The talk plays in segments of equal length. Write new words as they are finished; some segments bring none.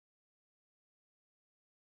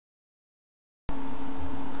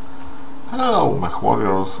Hello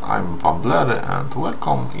Mechwarriors, I'm and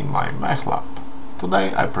welcome in my mech lab.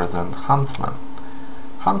 Today I present Huntsman.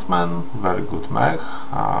 Huntsman, very good mech,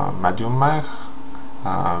 medium mech,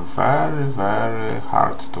 very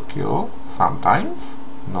hard to kill, sometimes,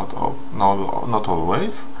 not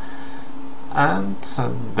always, and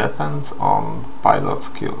depends on pilot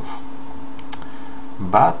skills.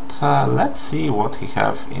 But let's see what he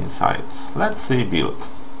have inside. Let's see build.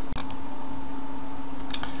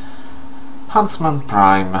 Huntsman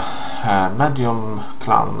Prime, medium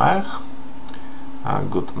clan mech,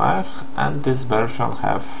 good mech, and this version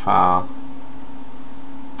have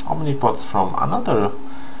omnipods from another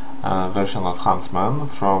version of Huntsman,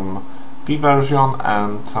 from P version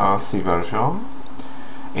and C version.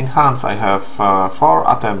 In hands I have 4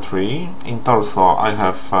 ATM 3, in torso I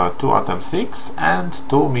have 2 ATM 6 and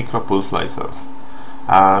 2 micropulse lasers.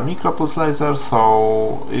 Micropulse laser,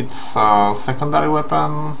 so it's a secondary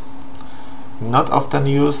weapon, not often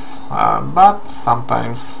used, but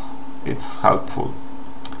sometimes it's helpful.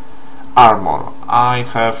 Armor, I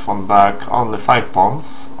have on back only 5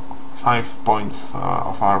 points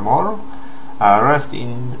of armor. Rest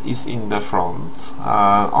is in the front.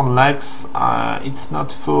 On legs it's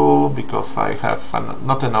not full because I have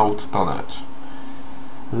not enough tonnage.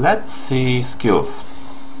 Let's see skills.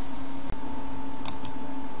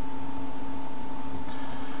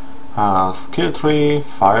 Skill tree,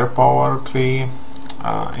 firepower tree.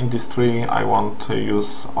 In this tree I want to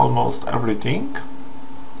use almost everything,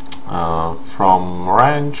 from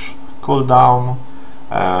range, cooldown,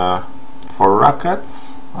 for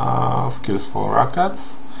rockets, skills for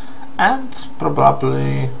rockets, and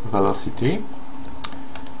probably velocity.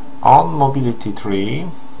 On mobility tree,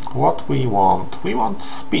 what we want? We want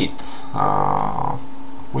speed.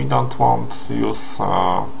 We don't want to use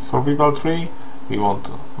survival tree. We want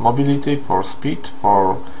mobility for speed,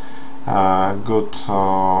 for good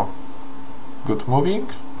moving,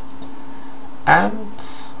 and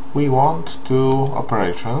we want 2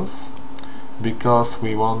 operations because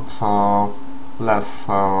we want less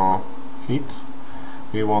hit.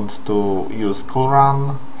 We want to use cool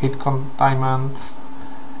run, hit containment,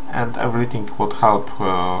 and everything would help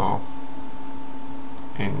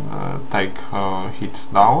in take hit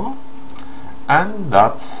down, and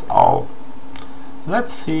that's all.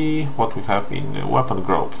 Let's see what we have in weapon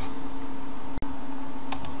groups.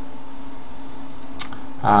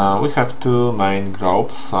 We have 2 main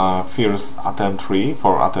groups. First ATM 3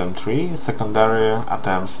 for ATM 3, secondary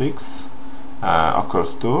ATM 6, of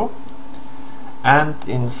course 2. And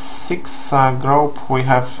in 6 group we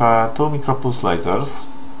have 2 micropulse lasers.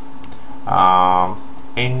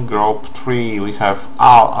 In group 3 we have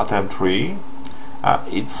all ATM 3.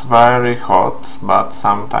 It's very hot, but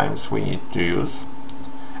sometimes we need to use.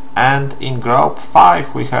 And in group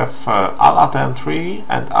 5 we have all ATM 3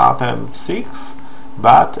 and ATM 6,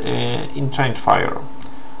 but in change fire.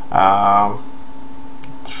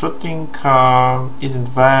 Shooting isn't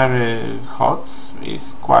very hot,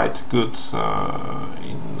 is quite good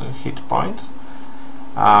in hit point,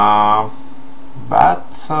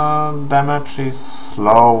 but damage is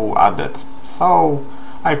slow added, so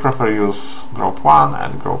I prefer use group 1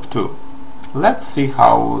 and group 2. Let's see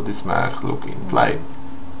how this mech look in play.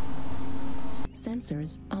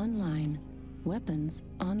 Sensors online. Weapons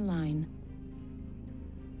online.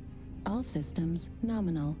 All systems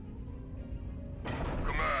nominal.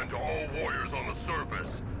 Command to all warriors on the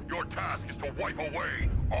surface. Your task is to wipe away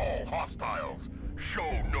all hostiles.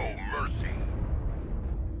 Show no mercy.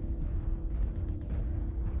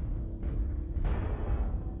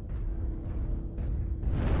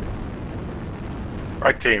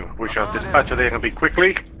 Right team, we shall dispatch the enemy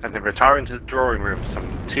quickly and then retire into the drawing room for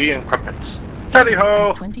some tea and crumpets. Tally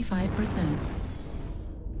ho! 25%.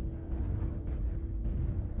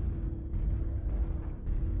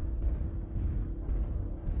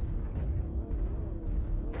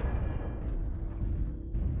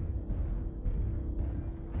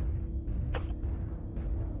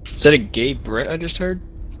 Is that a gay Brit I just heard?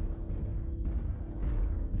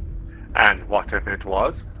 And what if it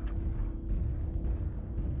was?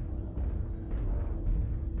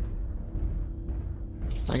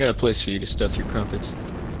 I got a place for you to stuff your crumpets.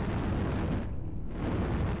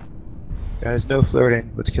 Guys, no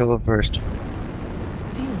flirting. Let's kill them first.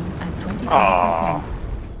 Fuel at 25%. Aww.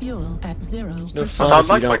 Fuel at 0%. No fun Sound if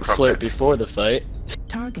like you my don't flirt crumpets. before the fight.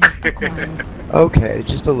 Target acquired. Okay,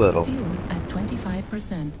 just a little. Fuel at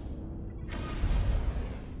 25%.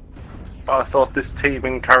 I thought this team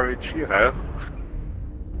encouraged, you know.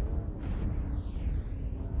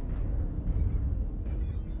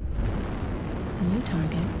 New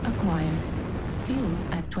target acquired. Fuel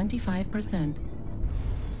at 25%.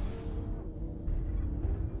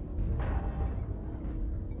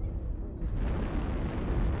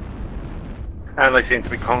 And they seem to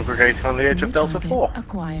be congregating on the edge of New Delta target 4.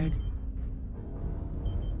 acquired.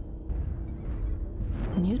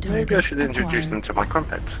 New target Maybe I should introduce acquired. them to my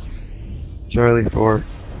crumpets. Charlie 4,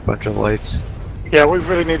 bunch of lights. Yeah, we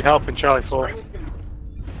really need help in Charlie 4.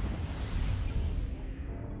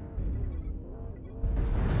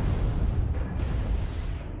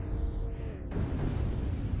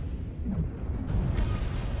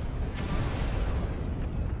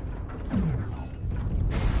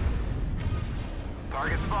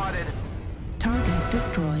 Target spotted. Target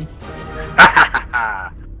destroyed.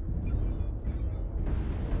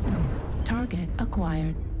 Target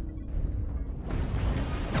acquired.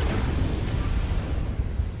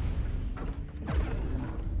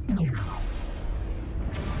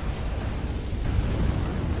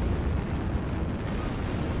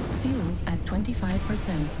 Fuel at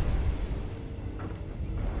 25%.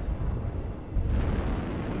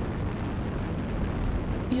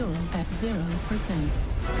 Fuel at 0%.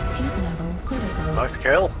 Heat level critical. Nice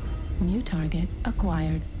kill. New target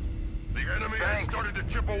acquired. The enemy has started to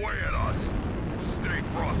chip away at us. Stay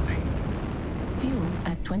frosty. Fuel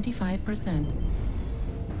at 25%.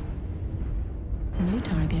 New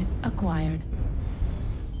target acquired.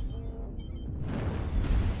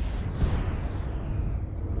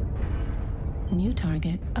 New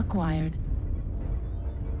target acquired.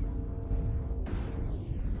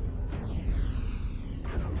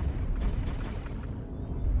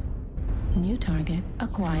 New target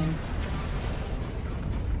acquired.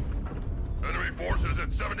 Enemy forces at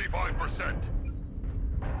 75%.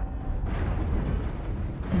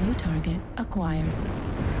 New target acquired.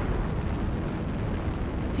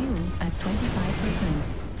 Fuel at 25%.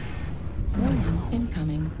 Warning,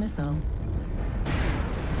 incoming missile.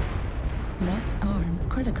 Left arm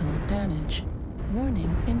critical damage.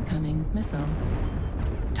 Warning, incoming missile.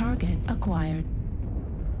 Target acquired.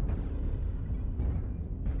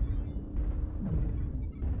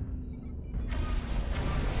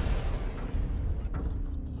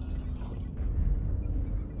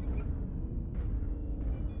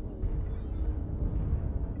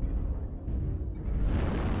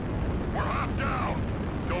 We're half down.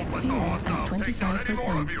 Don't let the Fuel hostiles at take down any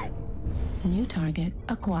more of 25%. you. New target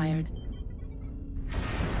acquired.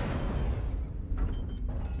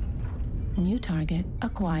 New target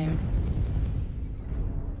acquired.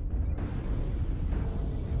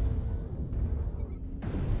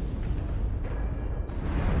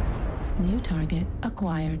 New target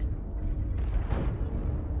acquired.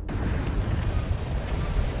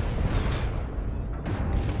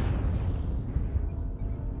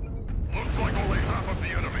 Looks like only half of the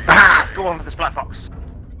enemy. Ah! Go on with this black box.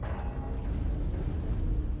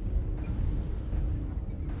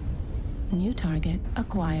 New target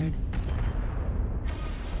acquired.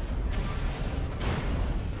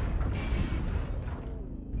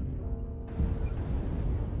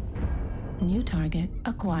 New target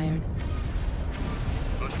acquired.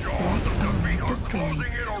 The jaws of Left defeat arm are destroyed.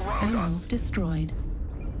 closing in around Ammo us. destroyed.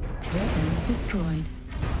 Weapon destroyed.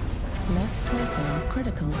 Left torso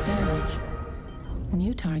critical damage.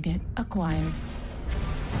 New target acquired.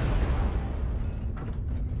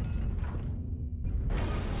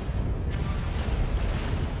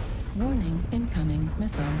 Warning, incoming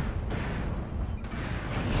missile.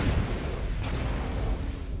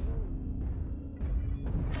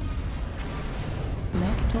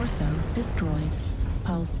 Left torso destroyed.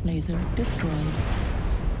 Pulse laser destroyed.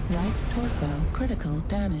 Right torso critical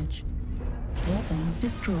damage. Weapon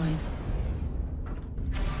destroyed.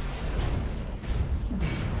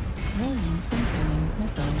 Warning, incoming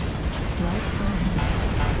missile. Right arm.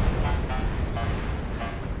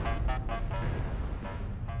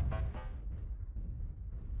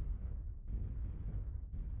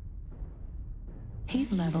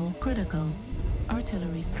 Heat level critical.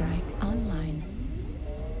 Artillery strike online.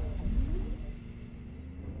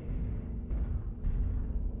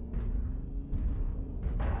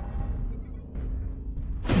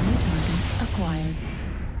 New target acquired.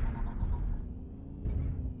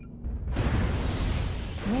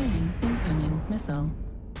 Warning, incoming missile.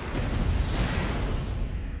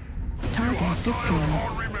 Target destroyed.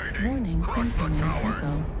 Warning, incoming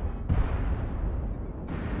missile.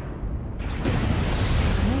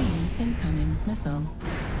 Warning, incoming missile.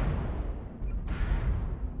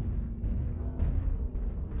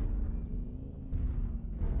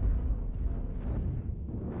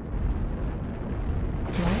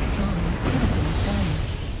 Right arm critical damage.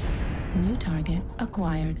 New target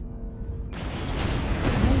acquired.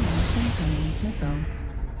 Warning, incoming missile.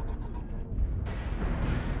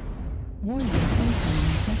 Warning,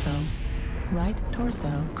 incoming missile. Right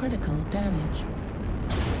torso, critical damage.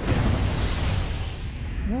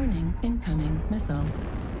 Warning, incoming missile.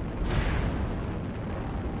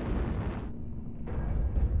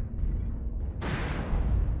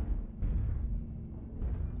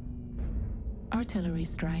 Artillery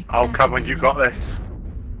strike. I'll come when you got this.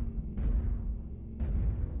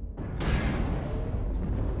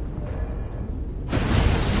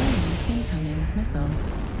 Warning, incoming missile.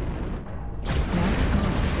 Right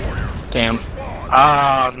arm. Damn.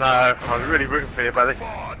 Ah, no. I was really rooting for you, buddy.